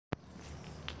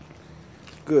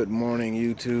Good morning,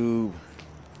 YouTube.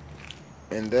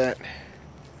 And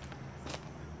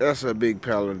that's a big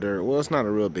pile of dirt. Well, it's not a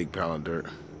real big pile of dirt.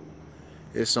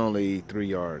 It's only 3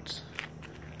 yards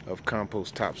of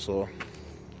compost topsoil.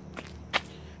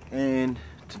 And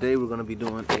today we're going to be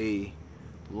doing a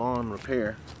lawn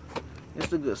repair. It's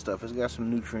the good stuff. It's got some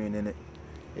nutrient in it.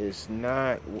 It's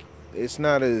not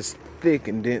as thick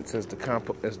and dense as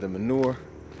the manure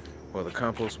or the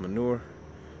compost manure,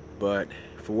 but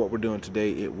for what we're doing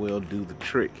today, it will do the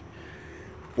trick.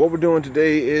 What we're doing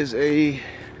today is a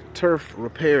turf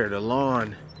repair. The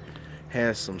lawn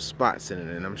has some spots in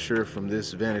it, and I'm sure from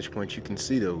this vantage point you can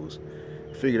see those.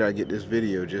 I figured I'd get this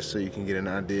video just so you can get an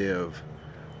idea of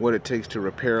what it takes to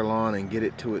repair a lawn and get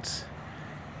it to its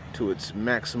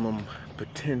maximum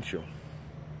potential.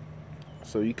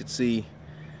 So you can see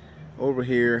over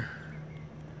here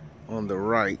on the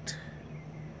right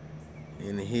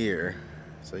in here,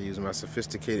 so I use my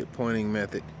sophisticated pointing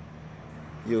method,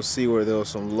 you'll see where there are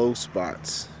some low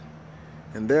spots,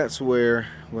 and that's where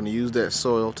I'm going to use that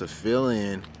soil to fill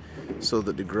in so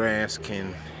that the grass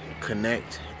can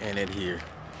connect and adhere.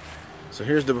 So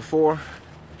here's the before.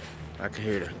 I can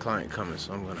hear the client coming,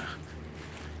 so I'm going to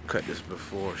cut this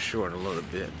before short a little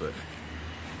bit, but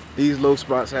these low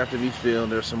spots have to be filled.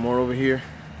 There's some more over here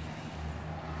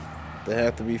that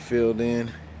have to be filled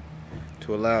in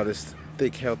to allow this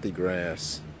thick, healthy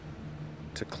grass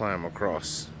to climb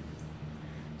across.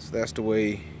 So that's the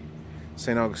way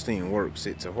St. Augustine works.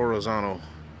 It's a horizontal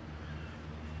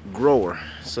grower,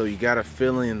 so you got to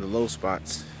fill in the low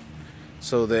spots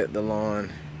so that the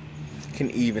lawn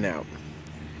can even out.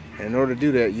 And in order to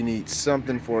do that, you need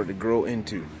something for it to grow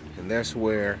into, and that's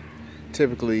where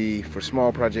typically for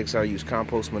small projects I use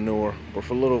compost manure, but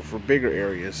for bigger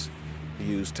areas you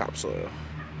use topsoil.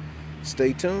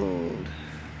 Stay tuned.